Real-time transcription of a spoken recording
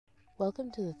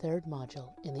Welcome to the third module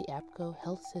in the APGO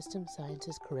Health System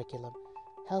Sciences curriculum,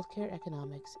 Healthcare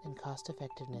Economics and Cost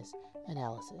Effectiveness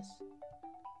Analysis.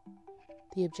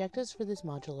 The objectives for this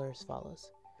module are as follows.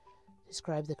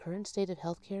 Describe the current state of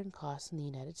healthcare and costs in the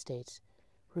United States,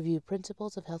 review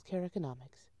principles of healthcare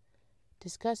economics,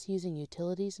 discuss using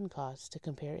utilities and costs to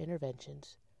compare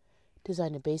interventions,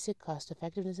 design a basic cost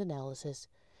effectiveness analysis,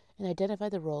 and identify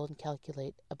the role and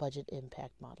calculate a budget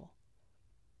impact model.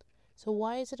 So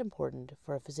why is it important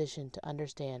for a physician to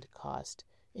understand cost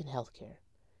in healthcare?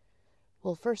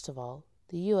 Well, first of all,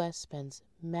 the U.S. spends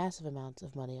massive amounts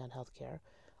of money on healthcare,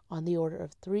 on the order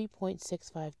of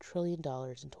 $3.65 trillion in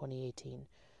 2018,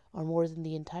 or more than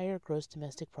the entire gross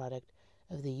domestic product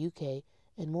of the UK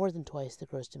and more than twice the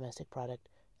gross domestic product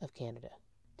of Canada.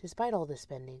 Despite all this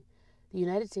spending, the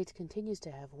United States continues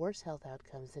to have worse health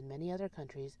outcomes than many other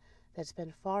countries that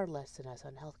spend far less than us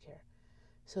on healthcare.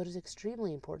 So it is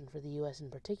extremely important for the U.S. in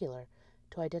particular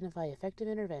to identify effective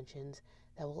interventions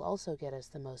that will also get us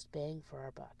the most bang for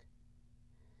our buck.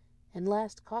 And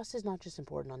last, cost is not just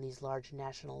important on these large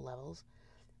national levels,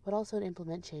 but also to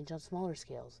implement change on smaller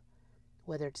scales.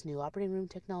 Whether it's new operating room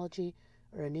technology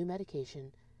or a new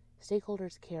medication,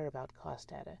 stakeholders care about cost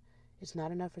data. It's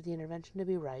not enough for the intervention to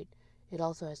be right, it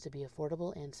also has to be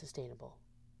affordable and sustainable.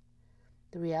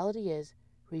 The reality is,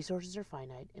 resources are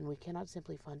finite, and we cannot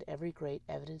simply fund every great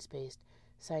evidence-based,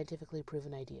 scientifically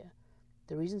proven idea.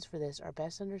 The reasons for this are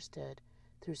best understood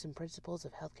through some principles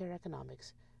of healthcare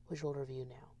economics, which we'll review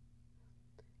now.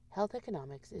 Health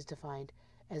economics is defined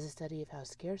as a study of how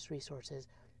scarce resources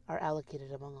are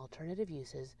allocated among alternative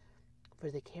uses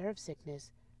for the care of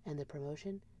sickness and the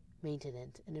promotion,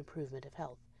 maintenance, and improvement of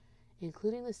health,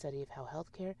 including the study of how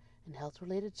healthcare and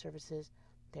health-related services,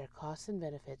 their costs and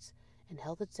benefits, and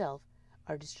health itself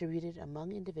are distributed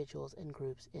among individuals and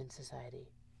groups in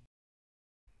society.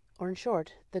 Or in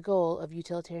short, the goal of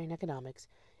utilitarian economics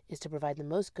is to provide the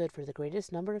most good for the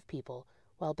greatest number of people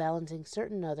while balancing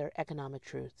certain other economic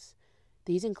truths.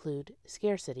 These include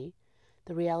scarcity,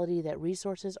 the reality that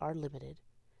resources are limited;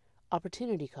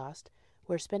 opportunity cost,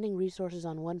 where spending resources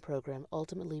on one program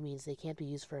ultimately means they can't be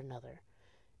used for another;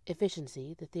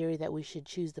 efficiency, the theory that we should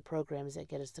choose the programs that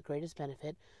get us the greatest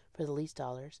benefit for the least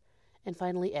dollars; and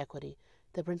finally, equity,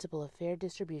 the principle of fair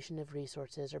distribution of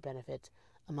resources or benefits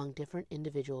among different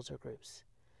individuals or groups.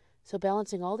 So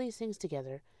balancing all these things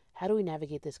together, how do we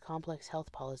navigate this complex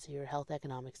health policy or health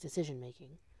economics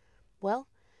decision-making? Well,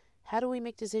 how do we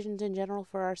make decisions in general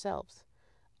for ourselves?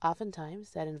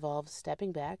 Oftentimes, that involves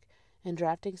stepping back and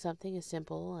drafting something as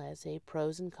simple as a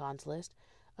pros and cons list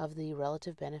of the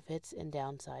relative benefits and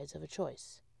downsides of a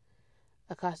choice.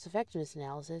 A cost-effectiveness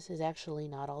analysis is actually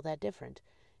not all that different,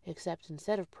 except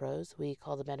instead of pros, we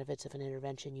call the benefits of an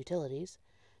intervention utilities,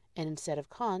 and instead of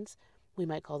cons, we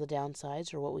might call the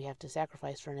downsides, or what we have to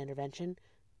sacrifice for an intervention,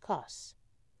 costs.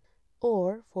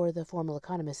 Or, for the formal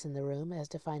economists in the room, as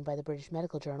defined by the British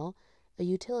Medical Journal, a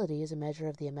utility is a measure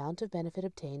of the amount of benefit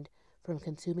obtained from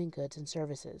consuming goods and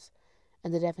services,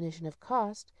 and the definition of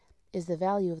cost is the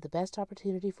value of the best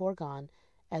opportunity foregone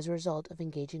as a result of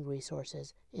engaging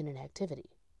resources in an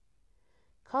activity.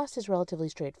 Cost is relatively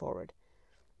straightforward.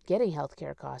 Getting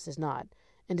healthcare costs is not,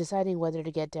 and deciding whether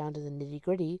to get down to the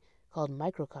nitty-gritty, called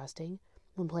microcosting,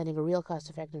 when planning a real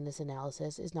cost-effectiveness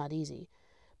analysis is not easy.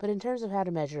 But in terms of how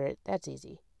to measure it, that's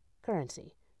easy.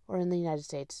 Currency, or in the United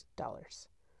States, dollars.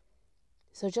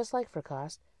 So just like for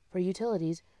cost, for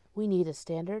utilities, we need a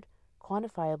standard,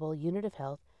 quantifiable unit of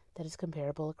health that is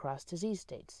comparable across disease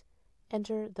states.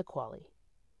 Enter the QALY.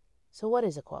 So what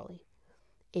is a QALY?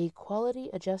 A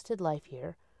quality-adjusted life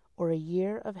year, or a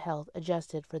year of health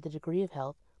adjusted for the degree of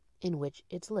health in which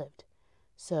it's lived.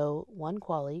 So 1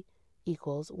 QALY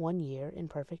equals 1 year in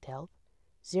perfect health,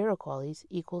 0 QALYs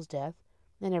equals death,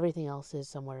 and everything else is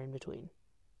somewhere in between.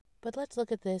 But let's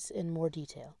look at this in more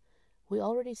detail. We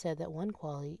already said that 1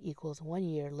 QALY equals 1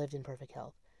 year lived in perfect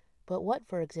health. But what,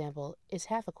 for example, is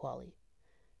half a QALY?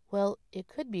 Well, it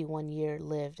could be 1 year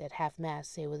lived at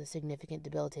half-mast, say with a significant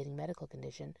debilitating medical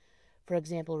condition. For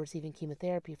example, receiving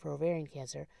chemotherapy for ovarian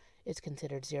cancer is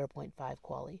considered 0.5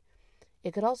 QALY.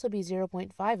 It could also be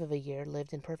 0.5 of a year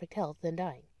lived in perfect health, then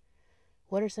dying.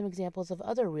 What are some examples of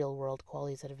other real-world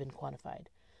QALYs that have been quantified?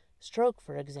 Stroke,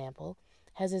 for example,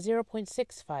 has a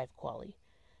 0.65 QALY.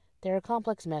 There are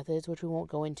complex methods, which we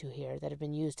won't go into here, that have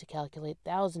been used to calculate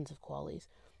thousands of QALYs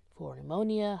for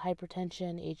pneumonia,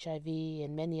 hypertension, HIV,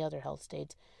 and many other health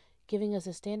states, giving us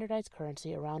a standardized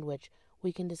currency around which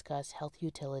we can discuss health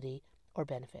utility or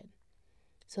benefit.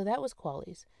 So that was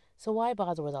QALYs. So why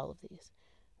bother with all of these?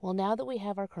 Well, now that we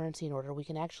have our currency in order, we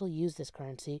can actually use this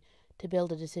currency to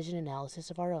build a decision analysis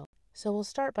of our own. So we'll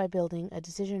start by building a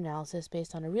decision analysis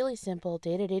based on a really simple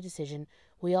day-to-day decision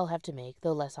we all have to make,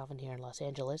 though less often here in Los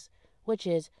Angeles, which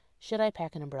is, should I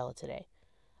pack an umbrella today?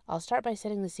 I'll start by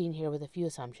setting the scene here with a few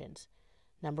assumptions.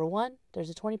 Number 1, there's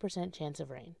a 20% chance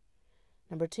of rain.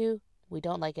 Number 2, we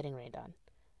don't like getting rained on.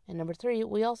 And number 3,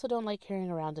 we also don't like carrying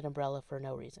around an umbrella for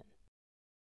no reason.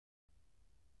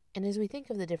 And as we think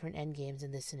of the different endgames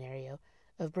in this scenario,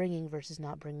 of bringing versus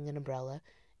not bringing an umbrella,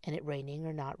 and it raining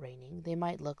or not raining, they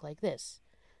might look like this.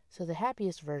 So the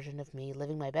happiest version of me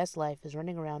living my best life is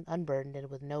running around unburdened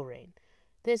and with no rain.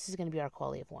 This is going to be our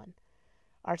quality of 1.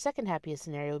 Our second happiest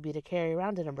scenario would be to carry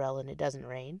around an umbrella and it doesn't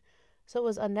rain, so it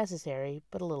was unnecessary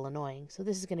but a little annoying, so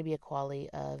this is going to be a quality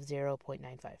of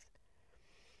 0.95.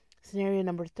 Scenario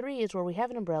number 3 is where we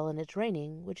have an umbrella and it's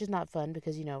raining, which is not fun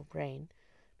because, rain.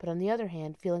 But on the other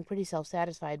hand, feeling pretty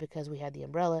self-satisfied because we had the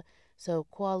umbrella, so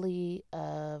quality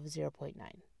of 0.9.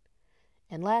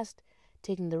 And last,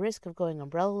 taking the risk of going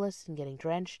umbrella-less and getting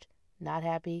drenched, not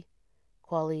happy,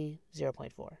 quality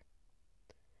 0.4.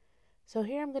 So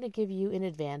here I'm going to give you in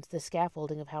advance the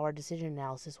scaffolding of how our decision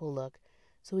analysis will look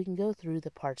so we can go through the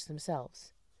parts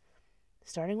themselves.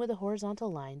 Starting with the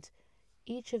horizontal lines,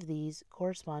 each of these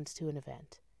corresponds to an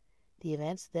event. The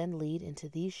events then lead into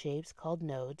these shapes called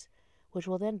nodes, which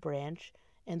will then branch,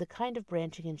 and the kind of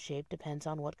branching and shape depends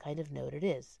on what kind of node it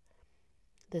is.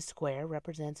 The square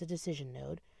represents a decision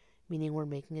node, meaning we're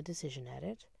making a decision at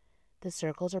it. The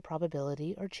circles are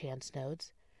probability or chance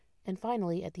nodes. And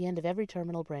finally, at the end of every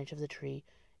terminal branch of the tree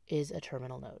is a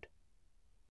terminal node.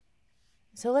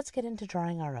 So let's get into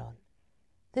drawing our own.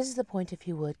 This is the point, if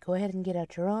you would, go ahead and get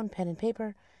out your own pen and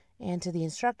paper, and to the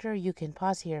instructor, you can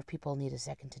pause here if people need a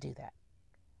second to do that.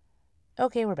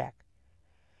 Okay, we're back.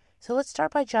 So let's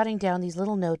start by jotting down these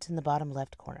little notes in the bottom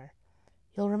left corner.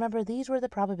 You'll remember these were the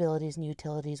probabilities and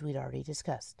utilities we'd already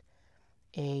discussed.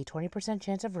 A 20%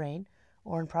 chance of rain,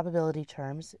 or in probability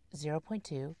terms,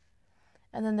 0.2,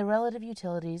 and then the relative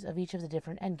utilities of each of the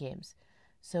different endgames.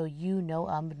 So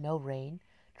no rain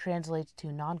translates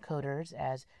to non-coders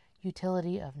as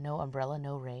utility of no umbrella,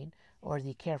 no rain, or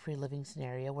the carefree living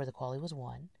scenario where the quality was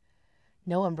 1.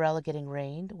 No umbrella getting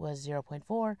rained was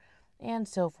 0.4, and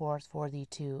so forth for the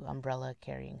 2 umbrella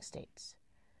carrying states.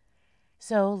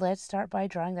 So let's start by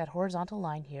drawing that horizontal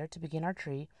line here to begin our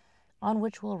tree, on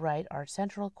which we'll write our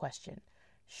central question: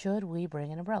 should we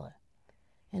bring an umbrella?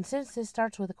 And since this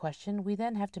starts with a question, we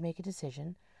then have to make a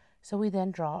decision, so we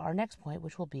then draw our next point,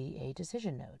 which will be a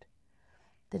decision node.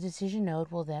 The decision node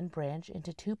will then branch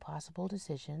into 2 possible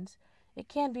decisions. It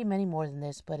can be many more than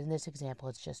this, but in this example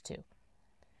it's just 2.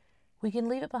 We can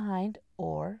leave it behind,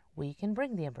 or we can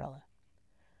bring the umbrella.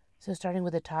 So starting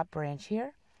with the top branch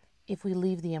here, if we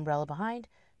leave the umbrella behind,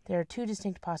 there are 2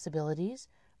 distinct possibilities,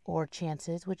 or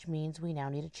chances, which means we now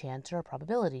need a chance or a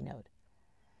probability node.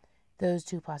 Those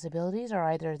 2 possibilities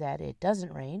are either that it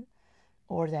doesn't rain,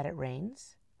 or that it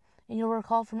rains. And you'll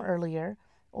recall from earlier,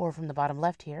 or from the bottom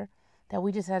left here, that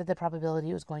we decided the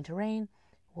probability it was going to rain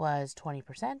was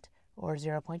 20%, or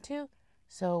 0.2,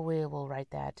 so we will write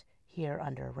that here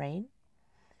under rain.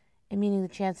 And meaning the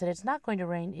chance that it's not going to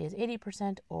rain is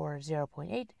 80%, or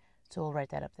 0.8, so we'll write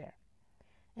that up there.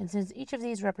 And since each of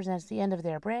these represents the end of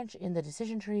their branch in the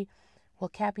decision tree, we'll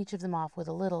cap each of them off with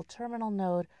a little terminal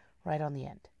node right on the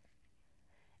end.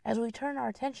 As we turn our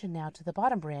attention now to the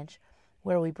bottom branch,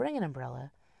 where we bring an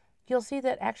umbrella, you'll see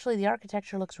that actually the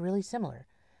architecture looks really similar,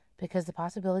 because the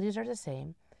possibilities are the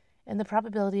same, and the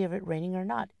probability of it raining or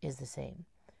not is the same.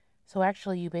 So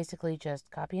actually you basically just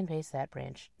copy and paste that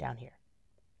branch down here.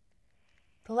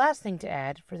 The last thing to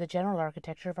add for the general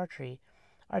architecture of our tree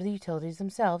are the utilities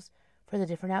themselves for the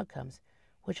different outcomes,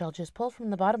 which I'll just pull from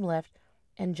the bottom left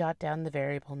and jot down the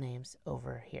variable names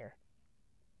over here.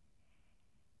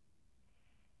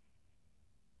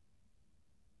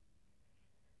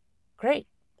 Great,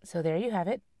 so there you have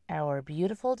it, our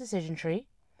beautiful decision tree.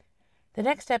 The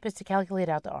next step is to calculate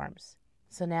out the arms.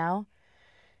 So now,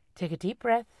 take a deep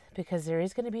breath, because there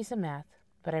is going to be some math,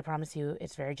 but I promise you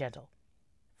it's very gentle.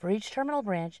 For each terminal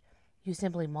branch, you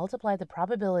simply multiply the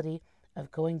probability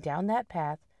of going down that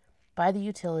path by the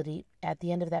utility at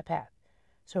the end of that path.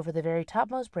 So for the very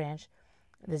topmost branch,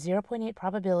 the 0.8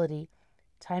 probability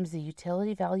times the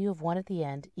utility value of 1 at the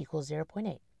end equals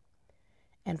 0.8.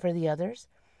 And for the others,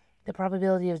 the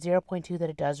probability of 0.2 that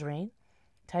it does rain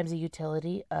times the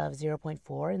utility of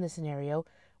 0.4 in the scenario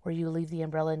where you leave the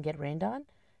umbrella and get rained on,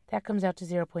 that comes out to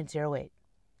 0.08.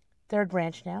 Third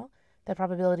branch now, the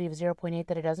probability of 0.8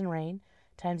 that it doesn't rain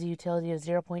times the utility of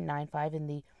 0.95 in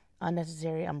the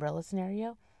unnecessary umbrella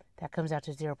scenario, that comes out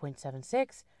to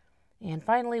 0.76. And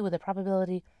finally, with a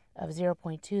probability of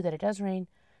 0.2 that it does rain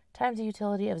times the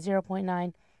utility of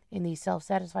 0.9 In the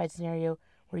self-satisfied scenario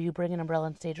where you bring an umbrella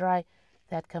and stay dry,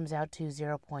 that comes out to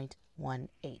 0.18.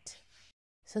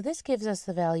 So this gives us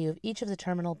the value of each of the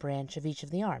terminal branch of each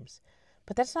of the arms.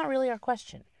 But that's not really our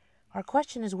question. Our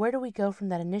question is, where do we go from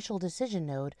that initial decision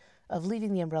node of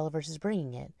leaving the umbrella versus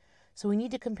bringing it? So we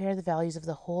need to compare the values of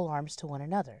the whole arms to one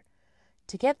another.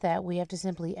 To get that, we have to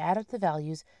simply add up the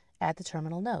values at the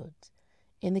terminal nodes.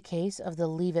 In the case of the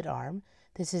leave it arm,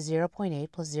 this is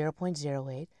 0.8 plus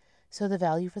 0.08, so the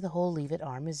value for the whole leave it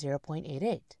arm is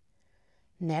 0.88.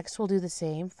 Next, we'll do the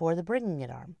same for the bringing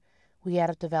it arm. We add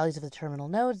up the values of the terminal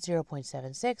nodes,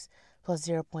 0.76 plus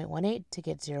 0.18 to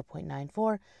get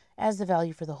 0.94 as the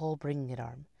value for the whole bringing it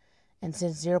arm. And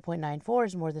since 0.94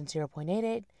 is more than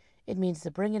 0.88, it means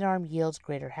the bring it arm yields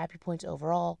greater happy points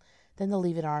overall than the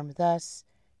leave it arm, thus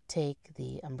take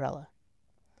the umbrella.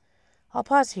 I'll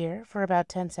pause here for about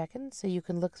 10 seconds so you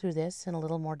can look through this in a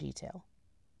little more detail.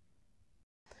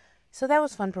 So that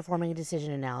was fun performing a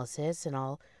decision analysis and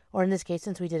all, or in this case,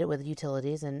 since we did it with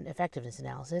utilities and effectiveness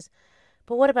analysis.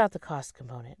 But what about the cost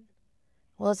component?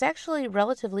 Well, it's actually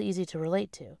relatively easy to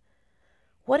relate to.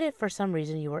 What if for some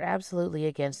reason you were absolutely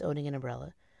against owning an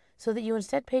umbrella, so that you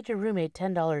instead paid your roommate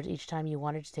 $10 each time you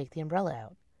wanted to take the umbrella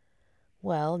out?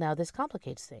 Well, now this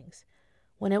complicates things.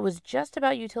 When it was just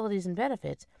about utilities and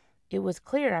benefits, it was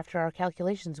clear after our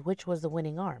calculations which was the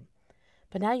winning arm.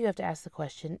 But now you have to ask the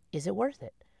question, is it worth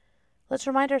it? Let's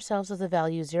remind ourselves of the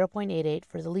value 0.88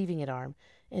 for the leaving it arm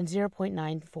and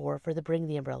 0.94 for the bring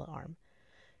the umbrella arm.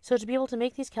 So to be able to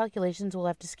make these calculations, we'll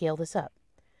have to scale this up.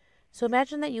 So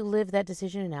imagine that you live that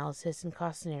decision analysis and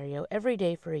cost scenario every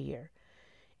day for a year.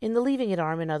 In the leaving it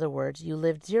arm, in other words, you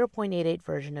lived 0.88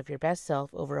 version of your best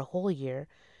self over a whole year,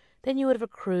 then you would have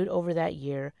accrued over that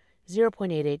year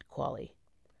 0.88 quali.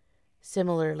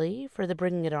 Similarly, for the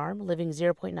bringing it arm, living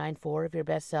 0.94 of your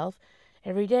best self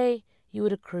every day, you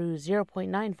would accrue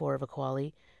 0.94 of a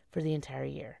quali for the entire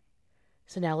year.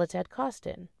 So now let's add cost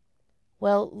in.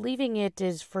 Well, leaving it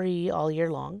is free all year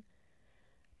long,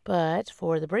 but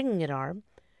for the bringing it arm,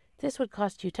 this would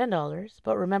cost you $10,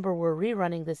 but remember we're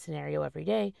rerunning this scenario every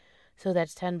day, so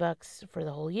that's $10 for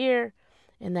the whole year,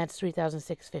 and that's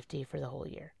 $3,650 for the whole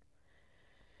year.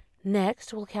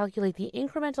 Next, we'll calculate the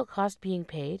incremental cost being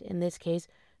paid, in this case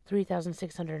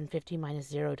 $3,650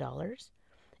 minus $0,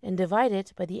 and divide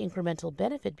it by the incremental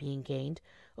benefit being gained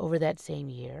over that same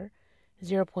year,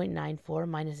 0.94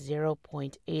 minus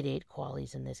 0.88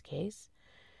 qualis in this case.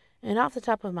 And off the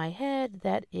top of my head,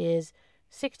 that is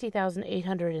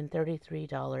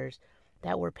 $60,833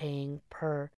 that we're paying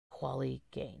per quali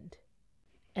gained.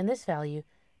 And this value,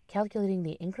 calculating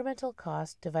the incremental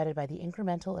cost divided by the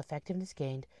incremental effectiveness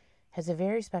gained, has a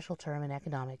very special term in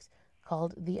economics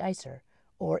called the ICER,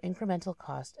 or incremental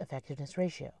cost effectiveness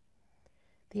ratio.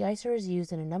 The ICER is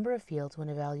used in a number of fields when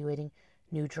evaluating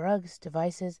new drugs,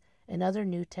 devices, and other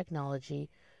new technology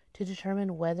to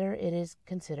determine whether it is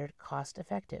considered cost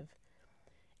effective.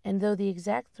 And though the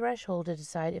exact threshold to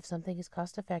decide if something is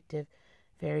cost effective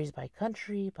varies by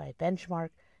country, by benchmark,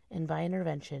 and by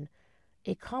intervention,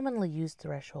 a commonly used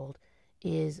threshold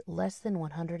is less than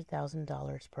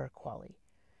 $100,000 per quali,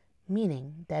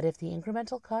 meaning that if the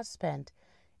incremental cost spent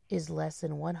is less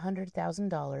than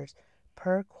 $100,000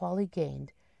 per quali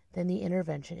gained, then the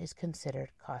intervention is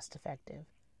considered cost effective.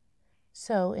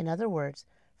 So, in other words,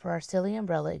 for our silly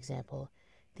umbrella example,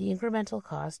 the incremental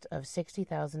cost of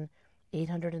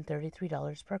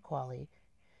 $60,833 per quali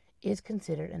is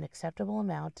considered an acceptable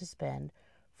amount to spend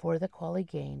for the quali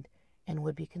gained and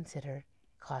would be considered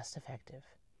cost effective.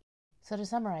 So to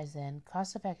summarize then,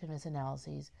 cost effectiveness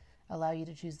analyses allow you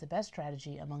to choose the best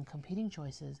strategy among competing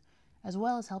choices, as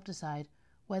well as help decide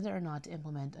whether or not to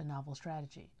implement a novel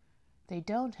strategy. They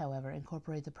don't, however,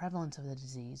 incorporate the prevalence of the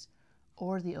disease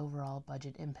or the overall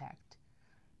budget impact.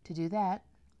 To do that,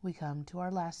 we come to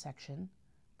our last section,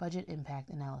 budget impact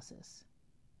analysis.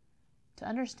 To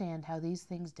understand how these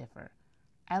things differ,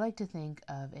 I like to think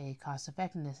of a cost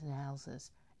effectiveness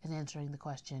analysis as answering the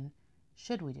question,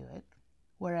 should we do it?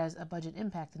 Whereas a budget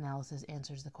impact analysis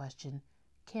answers the question,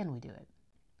 can we do it?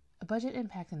 A budget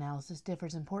impact analysis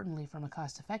differs importantly from a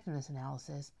cost effectiveness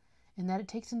analysis in that it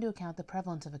takes into account the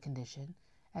prevalence of a condition,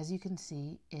 as you can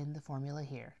see in the formula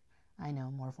here. I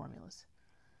know, more formulas.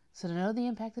 So to know the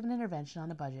impact of an intervention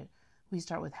on a budget, we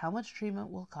start with how much treatment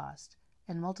will cost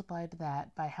and multiply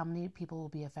that by how many people will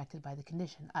be affected by the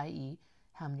condition, i.e.,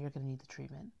 how many are going to need the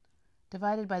treatment,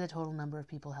 divided by the total number of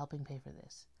people helping pay for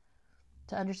this.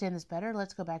 To understand this better,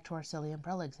 let's go back to our silly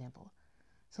umbrella example.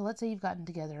 So let's say you've gotten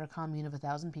together a commune of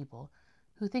 1,000 people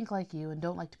who think like you and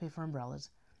don't like to pay for umbrellas,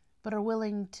 but are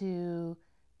willing to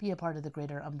be a part of the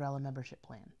greater umbrella membership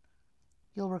plan.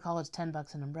 You'll recall it's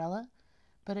 $10 an umbrella,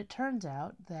 But it turns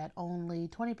out that only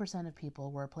 20% of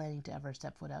people were planning to ever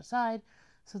step foot outside,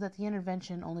 so that the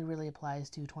intervention only really applies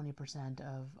to 20%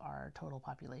 of our total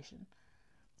population.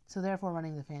 So therefore,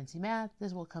 running the fancy math,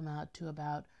 this will come out to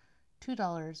about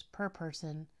 $2 per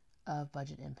person of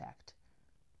budget impact.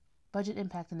 Budget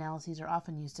impact analyses are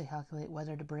often used to calculate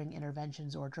whether to bring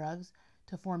interventions or drugs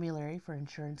to formulary for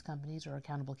insurance companies or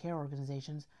accountable care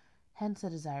organizations, hence the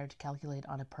desire to calculate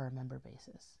on a per-member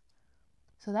basis.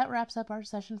 So that wraps up our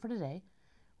session for today.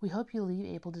 We hope you'll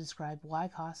be able to describe why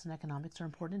costs and economics are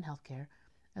important in healthcare,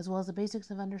 as well as the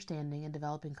basics of understanding and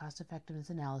developing cost-effectiveness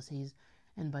analyses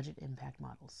and budget impact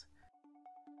models.